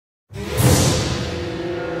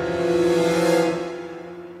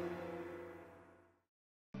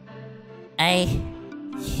I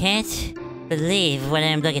can't believe what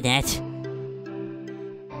I'm looking at.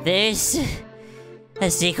 There's a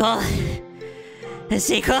sequel? A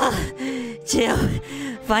sequel to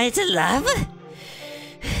Find to Love?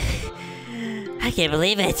 I can't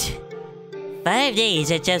believe it. 5 days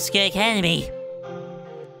at Jumpscare Academy.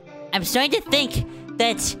 I'm starting to think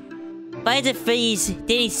that Find to Freeze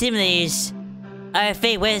dating simulators are a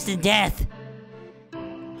fate worse than death.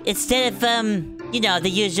 Instead of, you know, the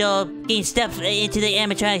usual getting stuff into the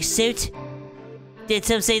animatronic suit. Did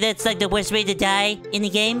some say that's like the worst way to die in the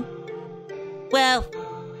game? Well,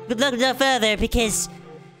 look no further because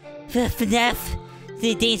FNAF,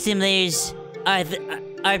 the dating simulators are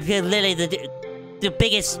literally the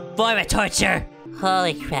biggest form of torture.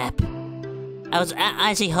 Holy crap. I was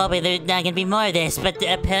honestly hoping there's not gonna be more of this, but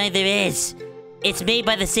apparently there is. It's made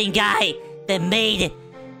by the same guy that made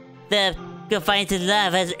the Find to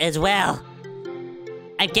Love as well.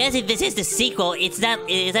 I'm guessing this is the sequel. It's not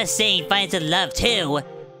saying Find to Love 2.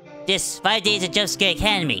 Just 5 days at Jumpscare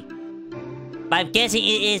Academy. But I'm guessing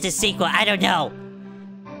it is the sequel. I don't know.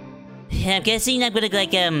 I'm guessing I'm gonna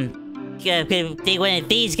like take one of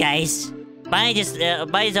these guys.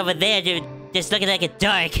 Mine's over there, just looking like a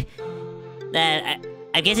dark.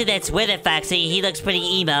 I'm guessing that's Wither Foxy. He looks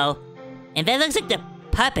pretty emo. And that looks like the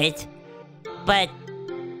puppet. But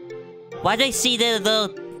why do I see the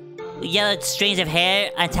little yellow strings of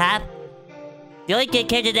hair on top? The only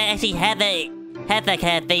character that actually had that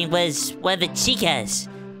kind of thing was one of the Chicas.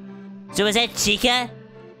 So is that Chica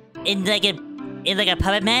in like a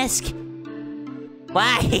puppet mask?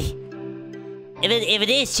 Why? If it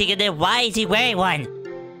is Chica, then why is he wearing one?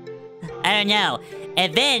 I don't know.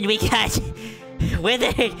 And then we got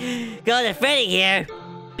Withered Golden Freddy here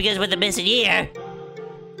because with the missing ear,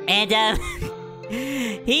 and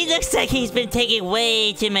he looks like he's been taking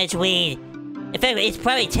way too much weed. In fact, it's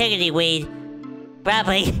probably Integrity weed.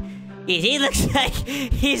 Probably. He looks like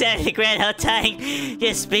he's having a grand old time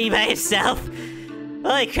just being by himself.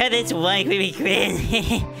 Holy crap, that's one creepy grin.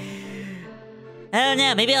 I don't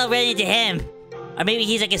know, maybe I'll run into him. Or maybe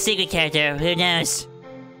he's like a secret character, who knows.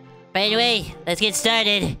 But anyway, let's get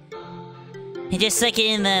started. And just like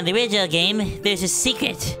in the original game, there's a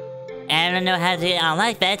secret. I don't know how to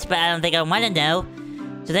unlock that, but I don't think I want to know.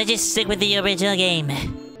 So let's just stick with the original game.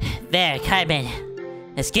 There, Cartman.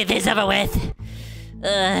 Let's get this over with.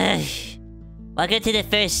 Welcome to the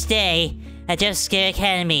first day at Jumpscare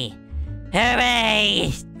Academy.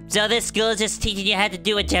 Hooray! So this school is just teaching you how to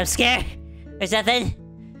do a jump scare? Or something?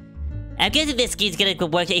 I'm guessing this game's gonna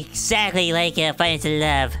work exactly like Find to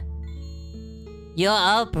Love. You're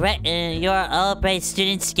all bright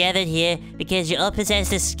students gathered here because you all possess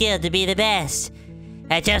the skill to be the best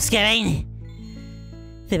at jump scaring.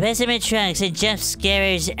 The best animatronics and jump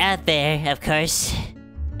scarers out there, of course.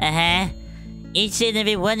 Each and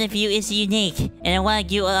every one of you is unique, and I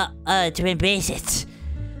want you all to embrace it.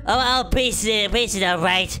 Oh, I'll embrace it,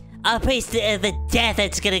 alright. I'll embrace the death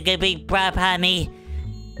that's gonna be brought upon me.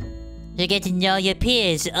 You get to know your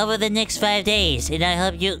peers over the next 5 days, and I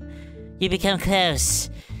hope you become close.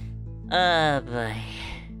 Oh boy.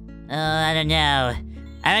 Oh, I don't know.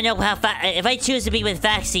 I don't know how if I choose to be with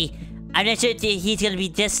Foxy, I'm not sure if he's gonna be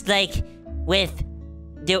just like with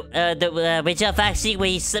the original Foxy, where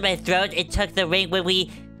he slit my throat and took the ring when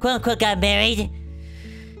we quote-unquote got married.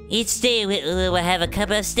 Each day we'll have a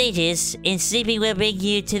couple of stages, and sleeping will bring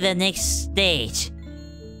you to the next stage.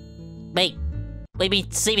 Wait, what do you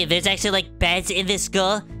mean sleeping? There's actually like beds in this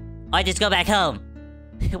school? Or I just go back home?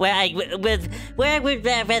 Where I would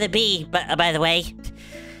rather be, by the way.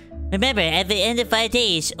 Remember, at the end of 5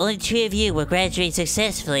 days, only 2 of you will graduate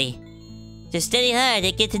successfully. So study hard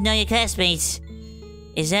and get to know your classmates.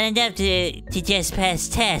 It's not enough to just pass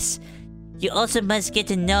tests. You also must get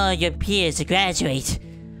to know your peers to graduate.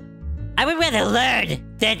 I would rather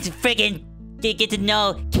learn than to friggin' get to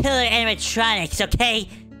know killer animatronics, okay?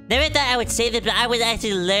 Never thought I would say this, but I would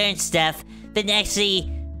actually learn stuff than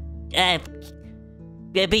actually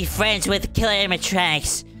be friends with killer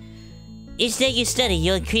animatronics. Each day you study,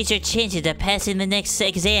 you'll increase your chances of passing the next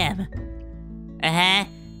exam.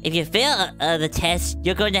 If you fail the test,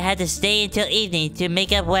 you're going to have to stay until evening to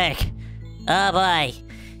make up work. Oh boy.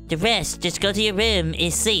 The rest, just go to your room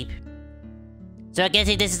and sleep. So I'm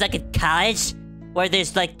guessing this is like a college? Where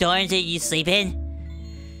there's like dorms that you sleep in?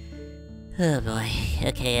 Oh boy.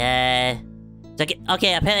 Okay,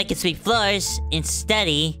 okay, apparently I can sweep floors and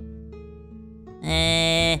study.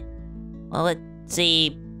 Well, let's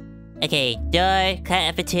see. Okay, door,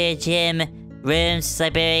 cafeteria, gym, rooms,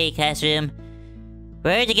 library, classroom.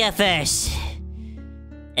 Where to go first?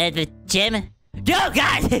 The gym? Oh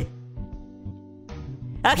god!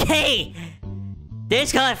 Okay!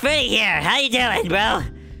 This Call Freddy here. How you doing, bro?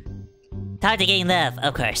 Talk to gain love,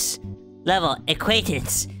 of course. Level,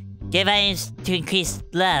 acquaintance. Give items to increase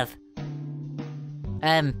love.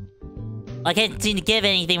 I can't seem to give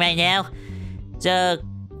anything right now. So,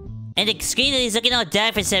 and the screen is looking all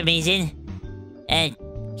dark for some reason. And,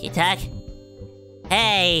 can you talk?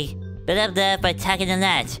 Hey, build up love by talking a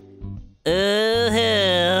lot.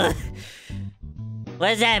 Ooh.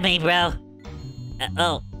 What does that mean, bro?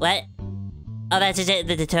 Oh, what? Oh, that's just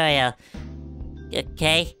the tutorial.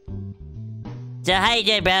 Okay. So, how you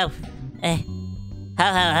doing, bro?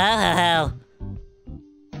 Ho.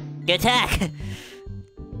 Good talk.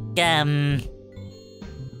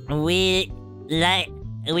 We like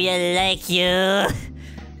you.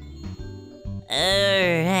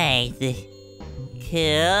 Alright.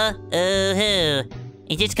 Cool. Ooh.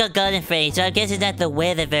 It just called Golden Freddy, so I guess it's not the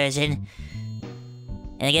weather version.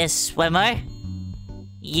 And I guess one more?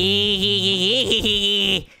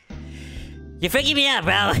 Yee. You're freaking me out,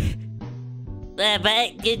 bro.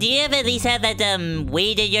 But do you at least have that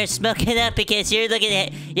weed that you're smoking up? Because you're looking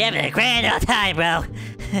at you're having a grand old time, bro.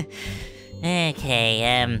 Okay,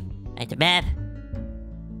 at the map.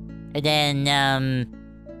 And then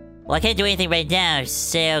well, I can't do anything right now,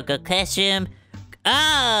 so go classroom.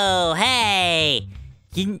 Oh, hey!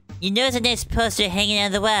 You notice a nice poster hanging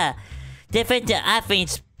on the wall. Different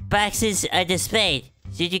offerings boxes are displayed.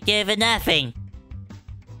 Should you give an offering?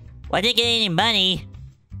 Well, I didn't get any money,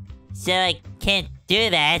 so I can't do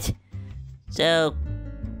that. So,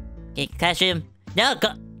 okay, classroom. No,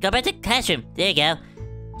 go back to classroom. There you go.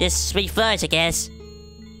 Just 3 floors, I guess.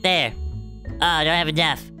 There. Oh, I don't have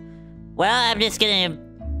enough. Well, I'm just gonna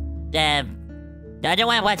I don't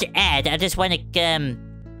want to watch an ad. I just want to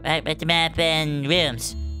right at the map and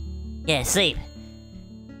rooms. Yeah, sleep.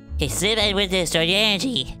 Okay, sleep and with the store your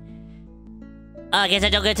energy. Oh, I guess I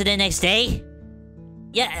don't go to the next day?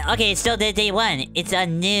 Yeah, okay, it's still day 1. It's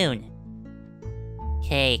on noon.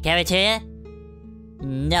 Okay, cafeteria?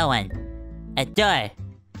 No one. A door.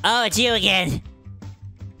 Oh, it's you again!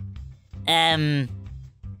 Well,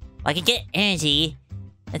 I can get energy.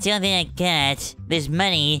 That's the only thing I got. There's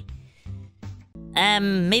money.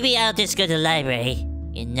 Maybe I'll just go to the library.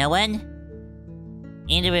 No one?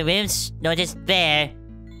 In the rooms? No, just there.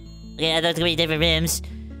 Okay, I thought it was gonna be different rooms.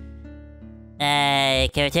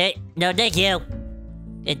 Cafeteria? No, thank you.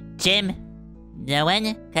 Gym? No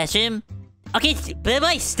one? Classroom? Okay,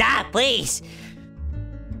 boy, stop, please!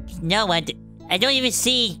 No one. I don't even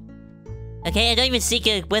see... Okay, I don't even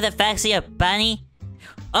see whether Foxy or Bonnie.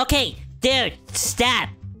 Okay, dude, stop!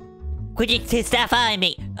 Could you stop following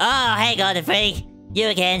me? Oh, hey, Golden Freddy. You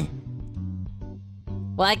again.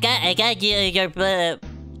 Well, I got your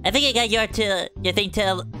I think I got your thing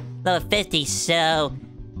to level 50, so...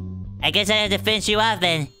 I guess I have to finish you off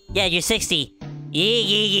then. Yeah, you're 60.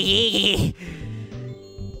 Yee.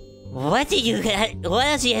 What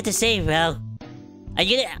else do you have to say, bro? Are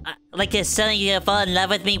you gonna, like, is suddenly you gonna fall in love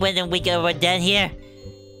with me when we're done here?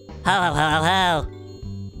 Ho.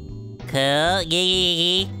 Cool,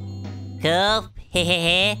 yee. Cool,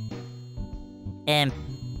 hey.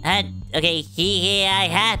 Okay, I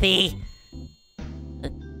happy.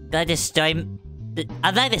 Got the story. I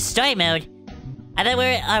like the story mode. I thought we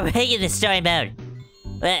were already in the story mode.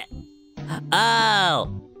 But,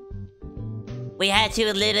 oh, we had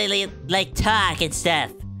to literally like talk and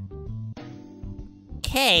stuff.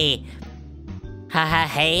 Okay.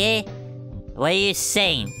 Hey. What are you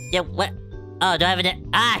saying? Yeah, what? Oh, don't have enough.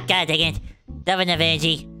 Ah, god dang it. Don't have enough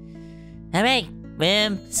energy. Alright,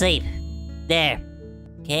 room, sleep. There.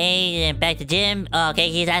 Okay, then back to gym. Oh, okay,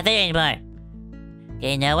 he's not there anymore.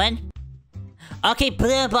 Okay, no one? Okay,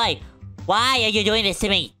 Blue Boy, why are you doing this to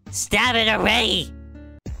me? Stop it already!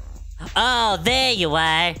 Oh, there you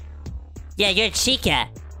are. Yeah, you're Chica.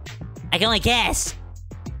 I can only guess.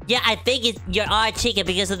 Yeah, I think you're our Chica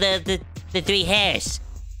because of the 3 hairs.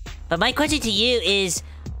 But my question to you is,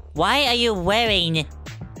 why are you wearing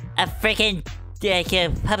a freaking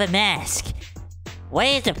puppet mask? What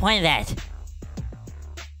is the point of that?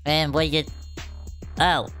 And what you...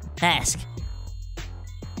 Oh, mask.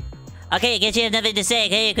 Okay, I guess you have nothing to say.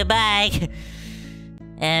 Okay, goodbye.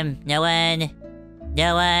 No one.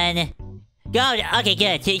 Go! Okay,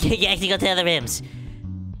 good. You actually go to the other rooms.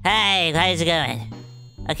 Hi, how's it going?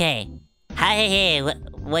 Okay. Hi, hey, what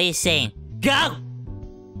are you saying? Go!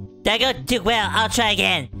 That go too well. I'll try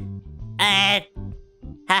again.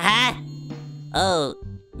 Haha. Oh,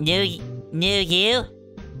 new you?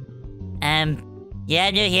 Yeah,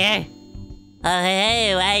 I'm new here. Oh,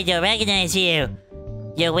 hey, I don't recognize you.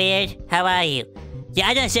 You're weird. How are you? Yeah,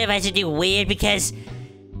 I'm not sure if I should do weird because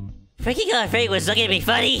freaking Golden Freddy was looking at me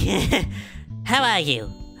funny. How are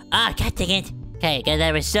you? Ah, god dang it. Okay, got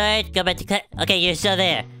that restored. Go back to class. Okay, you're still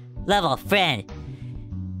there. Level, friend.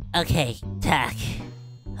 Okay, talk.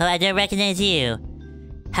 Oh, I don't recognize you.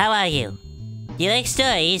 How are you? Do you like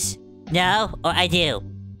stories? No, or I do?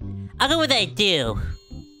 I'll go with I do.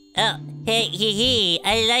 Oh, hey,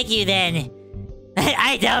 I like you then.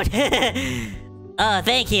 I don't. Oh,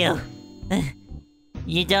 thank you.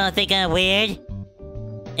 You don't think I'm weird?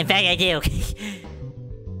 In fact, I do.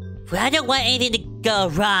 Well, I don't want anything to go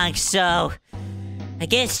wrong, so... I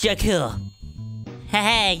guess you're cool.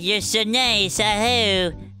 Haha, you're so nice,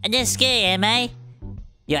 ahoo. I'm not scary, am I?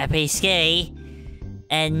 You are pretty scary.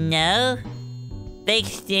 And no?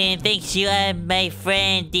 Thanks you are my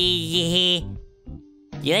friend, you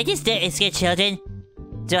like to scare children?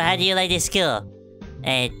 So how do you like this school?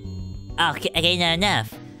 Okay, not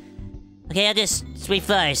enough. Okay, I'll just sweep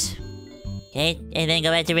floors. Okay, and then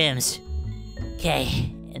go back to rooms.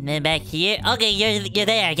 Okay, and then back here. Okay, you're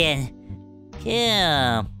there again.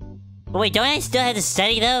 Cool. But wait, don't I still have to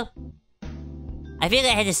study though? I feel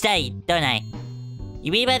like I had to study, don't I?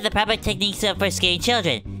 You read about the proper techniques for scaring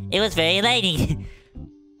children. It was very enlightening.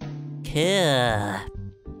 Cool.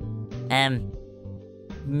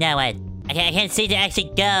 Now what? I can't seem to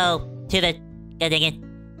actually go to the... God dang it.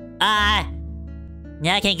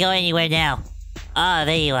 Now I can't go anywhere now. Oh,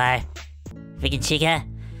 there you are. Freaking chica.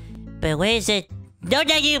 But where's it? No,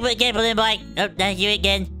 not you again, Balloon Boy. No, not you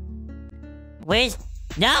again. Where's...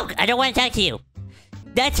 No, I don't want to talk to you.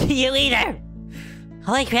 Not to you either.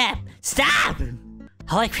 Holy crap. Stop!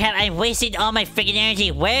 Holy crap, I'm wasting all my freaking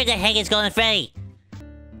energy. Where the heck is Golden Freddy?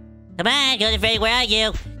 Come on, Golden Freddy, where are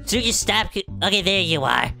you? So you just stop... Okay, there you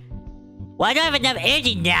are. Why don't I have enough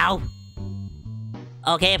energy now?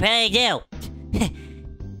 Okay, apparently I do.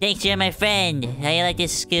 Thanks, you're my friend. How you like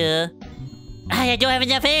this school? I don't have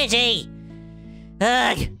enough energy!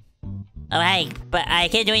 Ugh! Alright, but I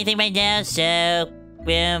can't do anything right now, so...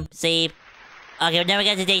 Boom, sleep. Okay, now we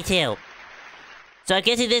got to day 2. So I'm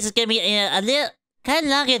guessing this is gonna be a little... kind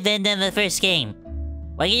of longer than the first game.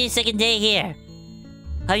 Why get your second day here?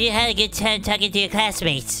 Hope you had a good time talking to your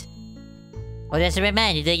classmates. Well, just a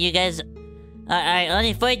reminder that you guys are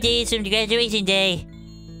only 4 days from graduation day.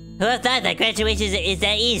 Who would have thought that graduation is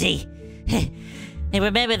that easy? And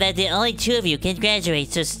remember that the only 2 of you can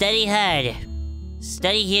graduate, so study hard.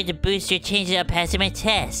 Study here to boost your chances of passing my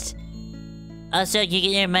test. Also, you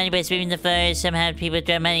get your money by sweeping the floors. Somehow people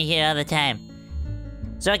throw money here all the time.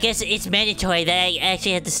 So I guess it's mandatory that I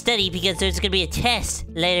actually have to study because there's gonna be a test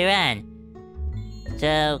later on.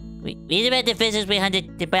 So, read about the physics behind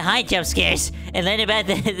jump scares and learn about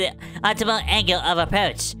the optimal angle of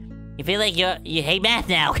approach. You feel like you hate math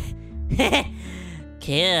now.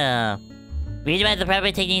 Cool. Read about the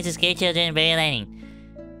proper techniques to scare children, very enlightening.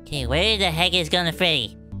 Okay, where the heck is Golden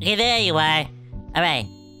Freddy? Okay, there you are. Alright.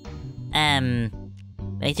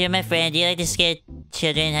 Like you're my friend, do you like to scare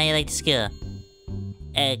children? How you like to school?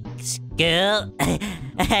 School?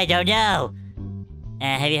 I don't know.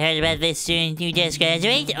 Have you heard about this student who just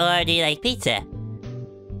graduated, or do you like pizza?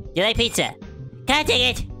 You like pizza? God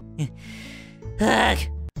dang it! Ugh.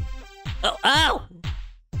 Oh!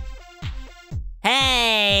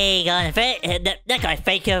 Hey, Golden Freddy! Not Golden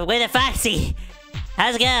Freddy, where's the Foxy?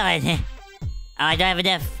 How's it going? Oh, I don't have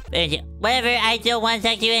enough energy. Whatever, I don't want to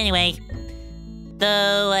talk to you anyway.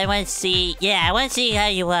 Though, I want to see... Yeah, I want to see how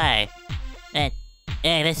you are.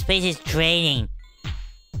 This place is draining.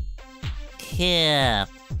 Cool.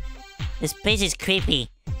 This place is creepy.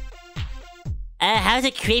 How's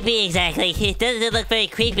it creepy exactly? It doesn't look very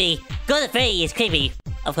creepy. Golden Freddy is creepy,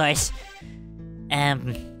 of course.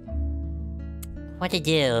 What to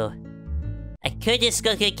do? I could just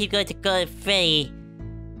keep going to Golden Freddy.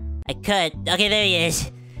 I could. Okay, there he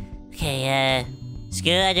is. Okay,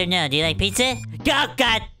 school, I don't know. Do you like pizza? Oh,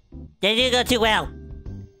 God! That didn't go too well.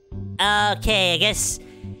 Okay, I guess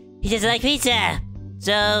he doesn't like pizza.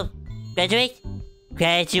 So, graduate?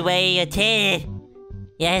 Graduated.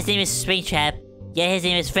 Yeah, his name is Springtrap. Yeah, his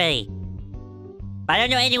name is Freddy. I don't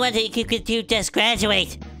know anyone who could just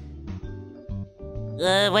graduate.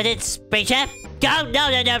 Was it Springtrap? Oh,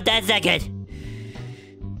 no, that's not good.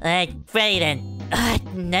 Alright, Freddy then.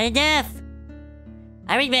 Not enough.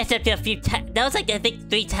 I already messed up to a few times. That was like, I think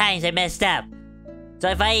 3 times I messed up. So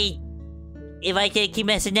if I can keep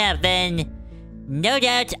messing up, then no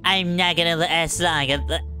doubt I'm not gonna last long.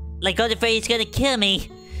 Like Golden Freddy's gonna kill me.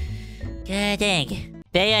 God dang.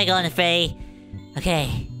 There you are, Golden Freddy.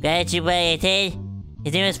 Okay, graduated.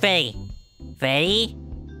 His name was Freddy. Freddy?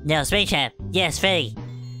 No, Springtrap. Yes, Freddy.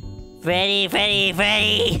 Freddy!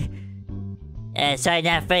 Sorry,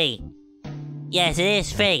 not Freddy. Yes, it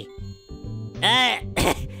is Freddy.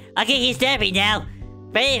 Okay, he's therapy now.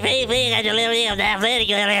 Please, I delivery of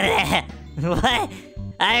that. What?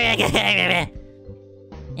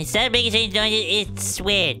 Instead of making strange noises, it's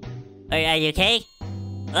weird. Are you okay?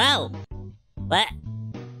 Oh! What?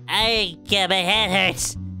 My head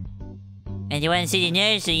hurts. And you want to see the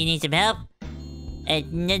nurse, so you need some help?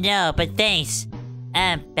 No, but thanks.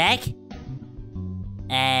 Back?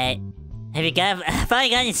 Have you finally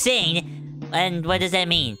gone insane? And what does that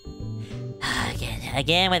mean?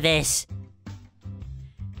 Again with this.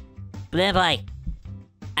 Blue Boy,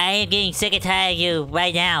 I am getting sick and tired of you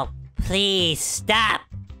right now. Please, stop!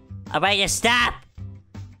 Alright, just stop!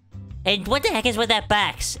 And what the heck is with that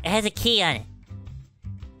box? It has a key on it.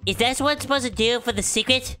 Is that what it's supposed to do for the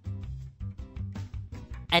secret?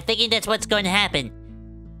 I'm thinking that's what's going to happen.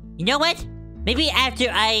 You know what? Maybe after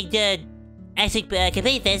I, actually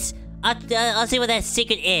complete this, I'll see what that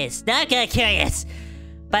secret is. Now I'm kinda curious.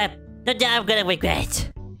 But no doubt I'm gonna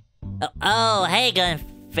regret. Oh, hey,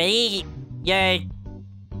 Freddy. You're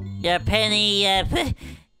apparently,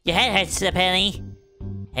 your head hurts, apparently.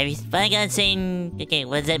 Have you finally gotten insane? Okay,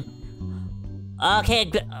 what is it?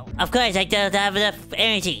 Okay, of course, I don't have enough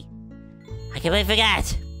energy. I completely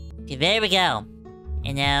forgot. Okay, there we go.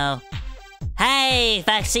 And now... Hi,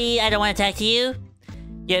 Foxy, I don't want to talk to you.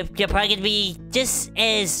 You're probably gonna be just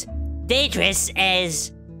as dangerous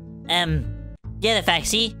as, the other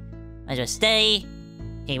Foxy. Might as well study.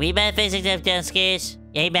 Can you read math physics up downstairs?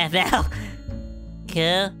 Yeah, math now.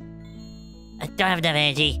 Cool. I don't have enough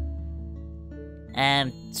energy.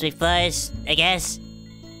 Sweet flowers, I guess.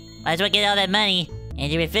 Might as well get all that money.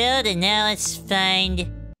 Energy refilled, and now let's find...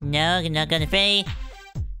 No, you're not gonna pay.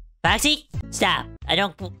 Foxy, stop. I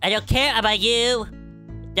don't care about you.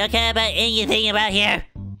 Don't care about anything about here.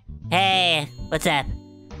 Hey, what's up?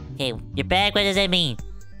 Okay, you're back, what does that mean?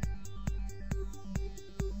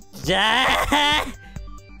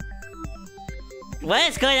 What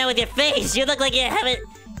is going on with your face? You look like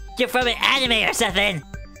you're from an anime or something.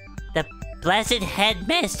 The blasted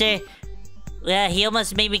headmaster, he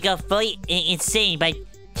almost made me go fully insane by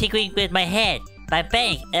tinkering with my head. My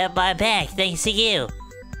back, thanks to you.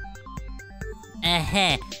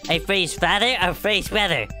 Are you Freddy's father or Freddy's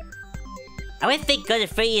brother? I would think Golden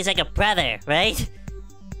Freddy is like a brother, right?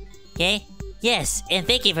 Okay? Yes, and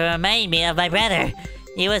thank you for reminding me of my brother.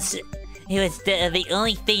 He was the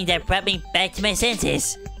only thing that brought me back to my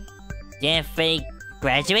senses. Didn't Freddy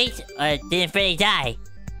graduate, or didn't Freddy die?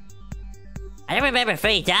 I don't remember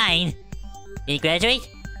Freddy dying. Did he graduate?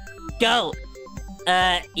 Go!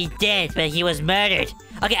 He did, but he was murdered.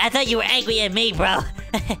 Okay, I thought you were angry at me, bro.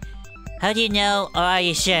 How do you know, or are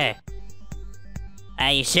you sure?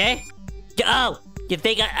 Are you sure? Oh! You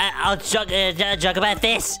think I'll joke about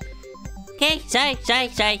this? Okay, sorry.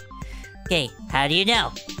 Okay, how do you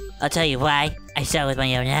know? I'll tell you why. I saw it with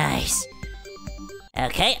my own eyes.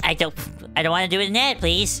 Okay, I don't want to do it in that,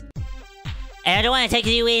 please. And I don't want to take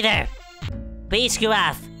you either. Please screw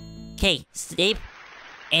off. Okay, sleep.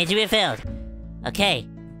 Energy refilled. Okay.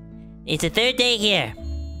 It's the third day here.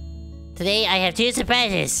 Today I have 2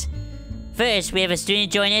 surprises. First, we have a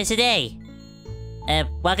student join us today.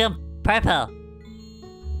 Welcome, Purple.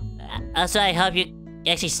 Also, I hope you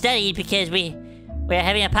actually studied because we're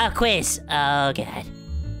having a pop quiz. Oh god.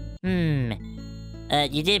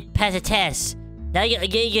 You didn't pass a test. Now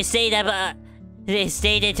you stayed up,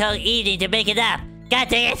 stayed until evening to make it up. God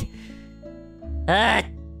dang it!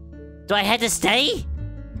 Do I have to study?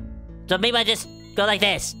 So maybe I just go like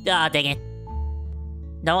this. Oh, dang it.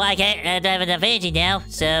 No, I can't. I don't have enough energy now,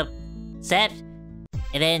 so... Except...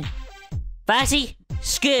 And then... Foxy,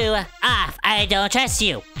 screw off. I don't trust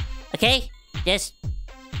you. Okay? Just...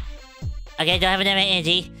 Okay, don't have enough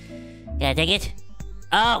energy. God dang it.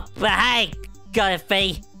 Oh, hi, Golden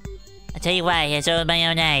Freddy. I'll tell you why, I saw it with my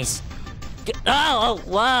own eyes. Oh,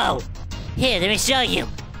 whoa! Here, let me show you.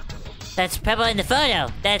 That's Purple in the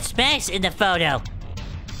photo. That's Max in the photo.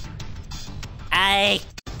 I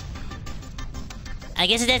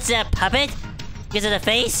guess that's a puppet? Because of the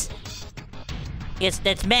face? Yes,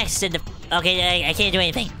 that's Max in the... Okay, I can't do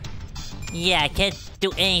anything. Yeah, I can't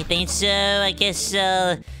do anything, so I guess,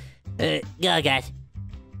 oh god.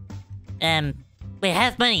 We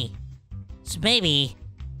have money. So maybe...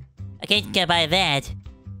 I can't buy that.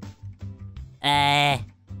 I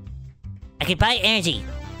can buy energy.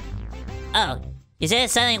 Oh, you said a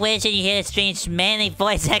silent witch and you hear a strange manly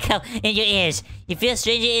voice echo in your ears. You feel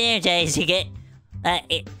strangely energized, you get,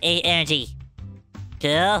 energy.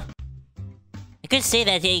 Cool. I could say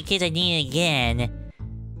that in case I need it again.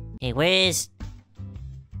 Okay, where is...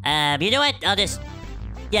 you know what? I'll just...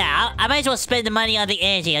 Yeah, I might as well spend the money on the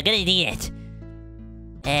energy. I'm gonna need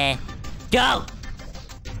it. Go!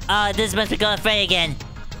 Oh, this must be going Freddy again.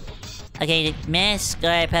 Okay, mask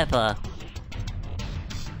or pepper?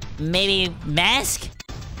 Maybe mask?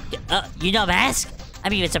 You know mask?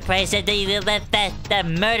 I'm even surprised that they let that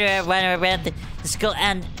murderer run around the school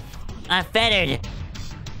unfettered.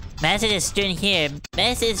 Mask is student here.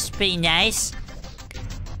 Mask is pretty nice.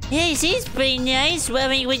 Yeah, he seems pretty nice. Well, I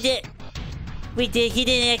mean, he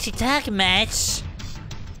didn't actually talk much.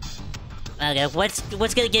 Okay,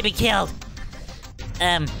 what's gonna get me killed?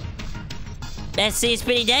 That seems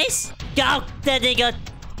pretty nice. Go! That didn't go.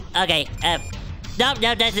 Okay, no,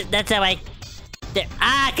 that's alright.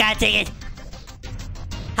 God dang it!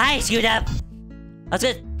 Hi, screwed up. I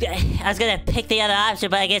was gonna pick the other option,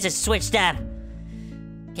 but I guess it switched up.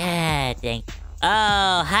 God dang.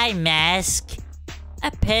 Oh, hi, Mask.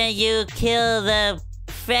 Apparently you killed the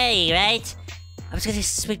Freddy, right? I was gonna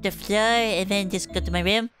sweep the floor and then just go to my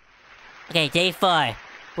room. Okay, day 4.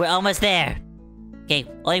 We're almost there. Okay,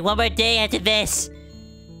 only one more day after this.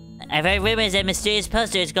 I've heard rumors that mysterious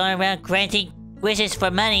posters going around granting wishes for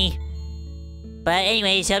money. But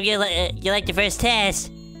anyways, hope you like the first test.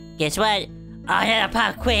 Guess what? Oh, yeah, a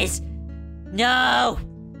pop quiz. No!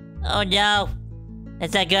 Oh no.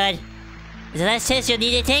 That's not good. It's the last test you'll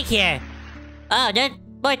need to take here. Oh, no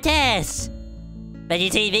more tests. But you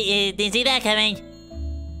didn't see that coming.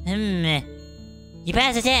 You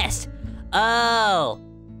passed the test. Oh,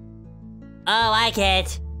 I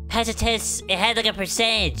get. Pass the test, it had like a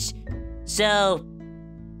percentage. So,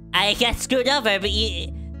 I got screwed over,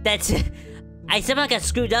 but I somehow got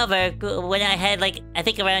screwed over when I had like, I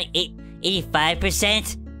think around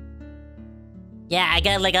 85%. Yeah, I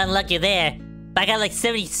got like unlucky there. But I got like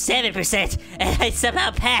 77% and I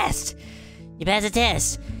somehow passed. You passed the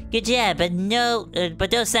test. Good job, but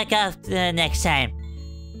don't suck off next time.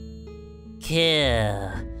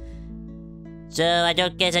 Cool. So I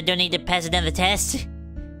don't need to pass another test?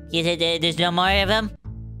 There's no more of them?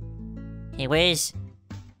 Okay, where's...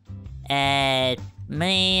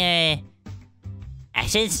 money,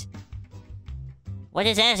 actions? What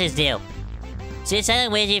does actions do? Since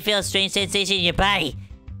silent ways you feel a strange sensation in your body.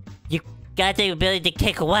 You got the ability to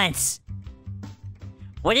kick once.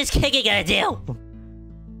 What is kicking gonna do?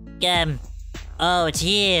 Oh, it's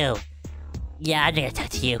you. Yeah, I'm gonna talk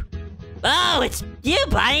to you. Oh, it's you,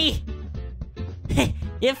 buddy!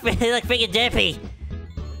 You look freaking derpy.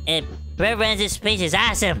 And whoever runs this place is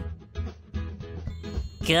awesome.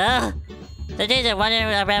 Cool. Sometimes I'm running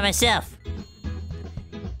around myself.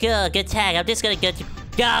 Cool, good tag. I'm just gonna go.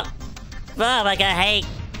 Oh my god, hey.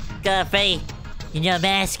 Go, Freddy. You know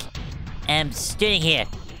Mask? I'm student here.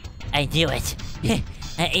 I knew it.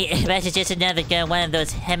 Mask is just another one of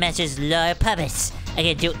those Headmaster's loyal puppets. I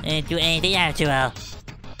can do anything after all.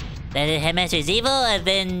 That the Headmaster is evil, and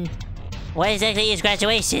then... What exactly is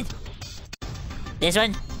graduation? This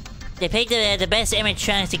one? They pick the best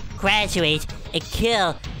animatronics to graduate and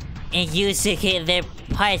kill and use to get their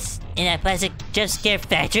parts in a plastic Jumpscare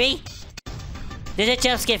factory? There's a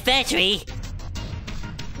Jumpscare factory?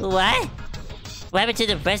 What? What happened to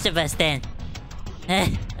the rest of us then?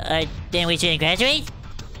 Then we shouldn't graduate?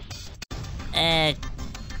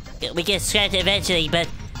 We get scrapped eventually, but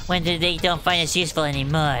when they don't find us useful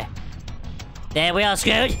anymore. Then we're all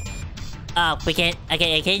screwed? Oh, we can't.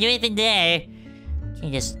 Okay, I can't do anything there. Can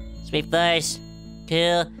you just sweep floors?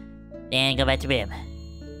 Cool. Then go back to room.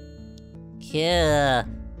 Cool.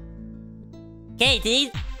 Okay,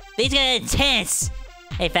 these got intense.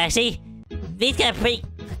 Hey, Foxy. These got pretty.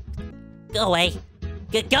 Go away.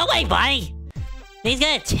 Go away, Bonnie. These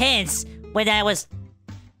got intense when I was.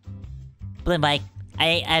 Bloom Bike.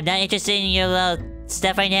 I'm not interested in your little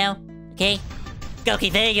stuff right now. Okay. Okay,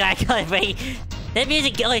 there you are, Colin. That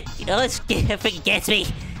music always freaking gets me.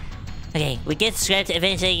 Okay, we get scrapped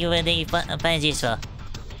eventually when they find it useful.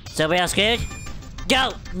 So we're all screwed?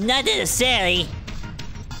 No, not necessarily.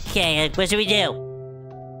 Okay, what should we do?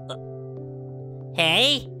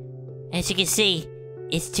 Hey? As you can see,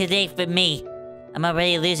 it's too late for me. I'm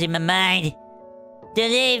already losing my mind.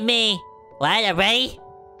 Don't leave me. What, already?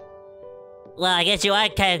 Well, I guess you are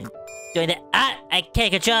kind of doing that. I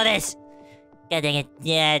can't control this. God dang it.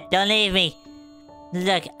 Yeah, don't leave me.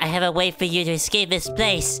 Look, I have a way for you to escape this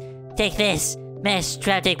place. Take this. Mass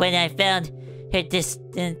traffic when I found her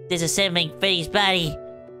disassembling Freddy's body.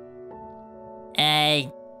 Okay,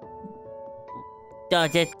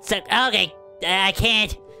 I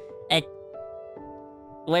can't.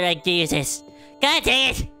 What do I do use this? God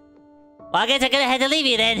dang it! Well, I guess I'm gonna have to leave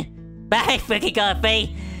you then. Bye, freaking God,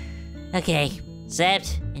 Freddy. Okay,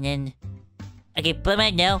 slapped, and then... Okay,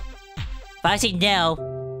 Blumite, no. Foxy, no.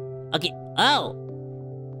 Okay, oh!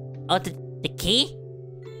 Oh, the key?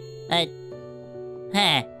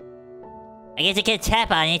 Huh. I guess I can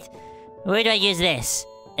tap on it. Where do I use this?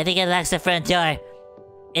 I think it locks the front door.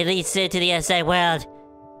 It leads to the outside world.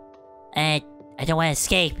 I don't want to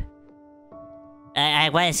escape. I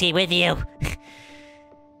want to escape with you.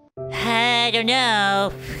 I don't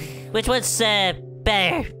know. Which one's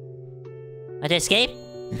better? Want to escape?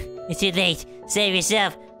 It's too late. Save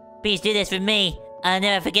yourself. Please do this for me. I'll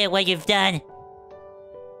never forget what you've done.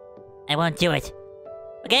 I won't do it.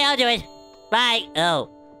 Okay, I'll do it. Bye. Oh,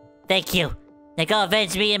 thank you. Now go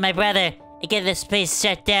avenge me and my brother and get this place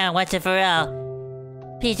shut down once and for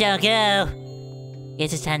all. Please don't go.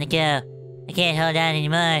 Guess it's time to go. I can't hold on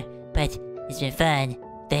anymore, but it's been fun.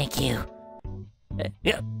 Thank you.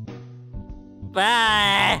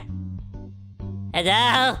 Bye.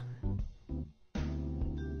 Hello?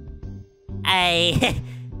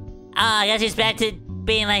 Oh, I guess he's back to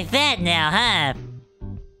being like that now, huh?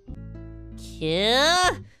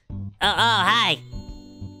 Cool? Oh, hi.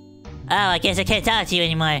 Oh, I guess I can't talk to you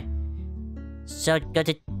anymore. So, go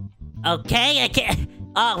to... Okay, I can't...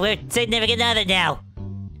 Oh, we're significant other now.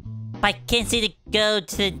 But I can't seem to go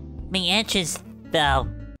to the main entrance, though.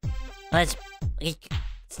 Let's...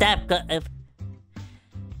 Stop.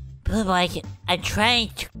 Blue Boy, I'm trying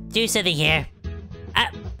to do something here.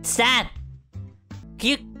 Stop! Can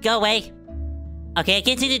you go away? Okay, I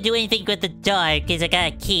can't seem to do anything with the door because I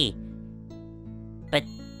got a key. But,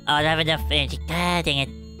 oh, I don't have enough energy. God dang it.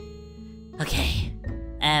 Okay.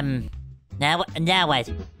 Now what?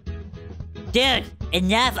 Dude,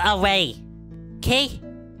 enough already. Okay?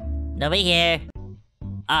 Nobody here.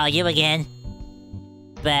 Oh, you again.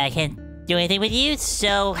 But I can't do anything with you,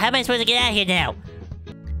 so how am I supposed to get out of here now?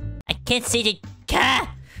 I can't see the...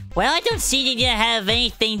 Well, I don't seem to have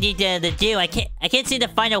anything to do. I can't seem to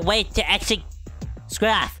find a way to actually... Screw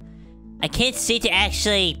off. I can't seem to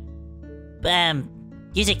actually...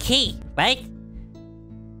 use a key, right?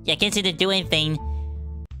 Yeah, I can't seem to do anything.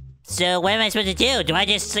 So what am I supposed to do? Do I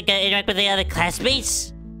just interact with the other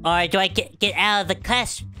classmates? Or do I get out of the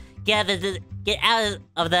class... Get out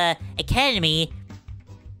of the academy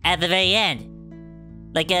at the very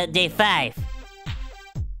end? Like day 5.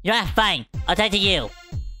 You know what? Fine. I'll talk to you.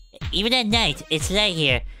 Even at night, it's light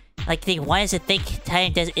here. Like, why does it think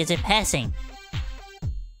time isn't passing?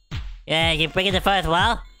 Yeah, you're breaking the fourth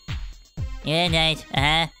wall? Yeah, night.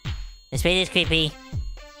 This place is creepy.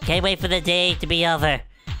 Can't wait for the day to be over.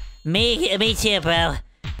 Me too, bro.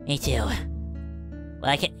 Me too. Well,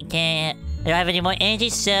 I don't have any more energy,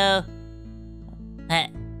 so...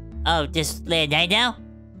 oh, just late at night now?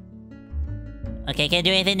 Okay, can't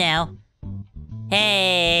do anything now.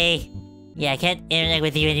 Hey! Yeah, I can't interact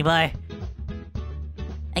with you anymore.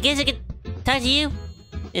 I guess I could talk to you?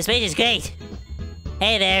 This place is great.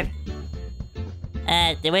 Hey there.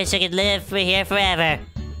 I wish I could live here forever.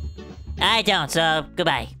 I don't, so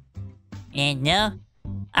goodbye. And no?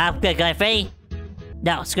 I'm good, going free?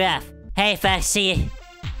 No, screw off. Hey, Foxy.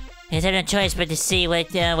 I have no choice but to see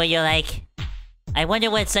what you're like. I wonder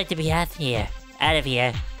what it's like to be out of here.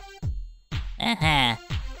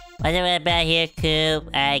 What's it about here, Coop?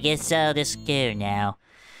 I guess I'll just go now.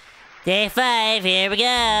 Day 5, here we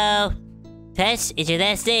go! Tess, it's your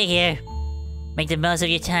last day here. Make the most of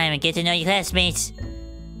your time and get to know your classmates.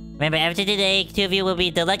 Remember, after today, 2 of you will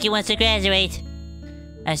be the lucky ones to graduate.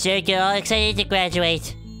 I'm sure you're all excited to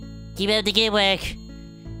graduate. Keep up the good work.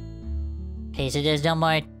 Okay, so there's no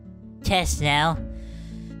more tests now.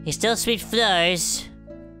 You still sweep floors.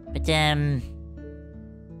 But,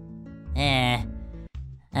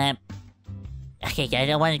 okay, I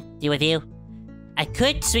don't want to deal with you. I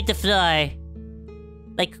could sweep the floor.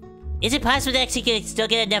 Like, is it possible to actually still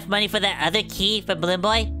get enough money for that other key from Balloon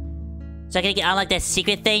Boy? So I can get unlock that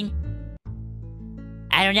secret thing?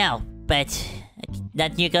 I don't know, but...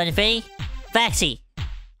 Nothing you're going free? Foxy,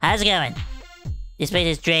 how's it going? This place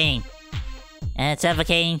is draining. And it's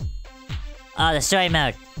suffocating. Oh, the story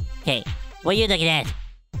mode. Okay, what are you looking at?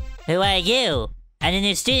 Who are you? I'm a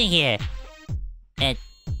new student here. And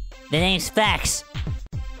the name's Fox.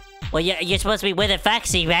 Well, you're supposed to be with a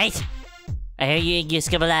Foxy, right? I hear you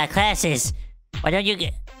skip a lot of classes. Why don't you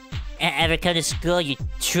ever come to school, you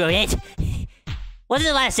truant? What's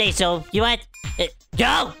the last day, so you want...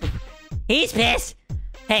 Go! He's pissed!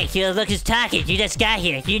 Hey, you look who's talking. You just got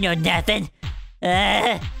here. You know nothing.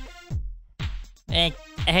 I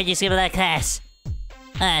heard you skip a lot of class.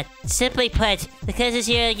 Simply put, the classes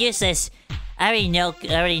here are useless. I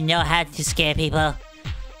already know how to scare people.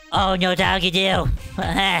 Oh, no doubt you do.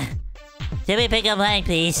 Tell me pick up line,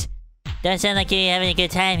 please. Don't sound like you're having a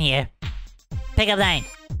good time here. Pick up line.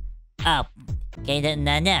 Oh, okay,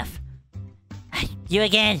 not enough. You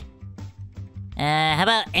again. How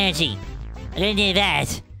about energy? I didn't need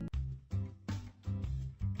that.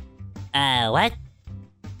 What?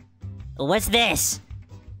 What's this?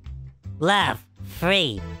 Love.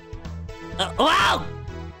 Free. Whoa!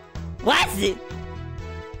 What?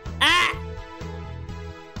 Ah!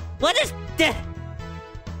 What is the...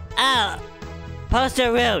 Oh.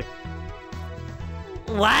 Poster route.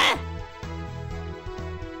 What?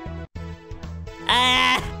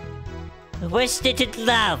 Wished it to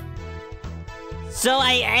love. So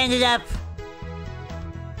I ended up...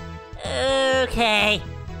 Okay.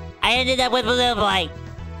 I ended up with Balloon Boy.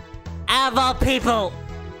 Out of all people.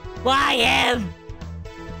 Why him?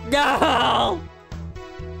 No!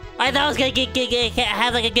 I thought I was gonna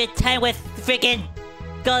have like a good time with freaking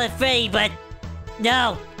Golden Freddy, but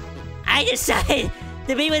no. I decided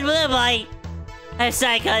to be with Balloon Boy. I'm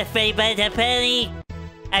sorry, Golden Freddy, but apparently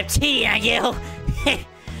I'm cheating on you.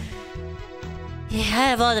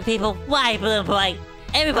 Out of all the people, why Balloon Boy?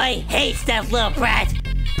 Everybody hates that little brat.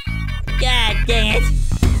 God dang it.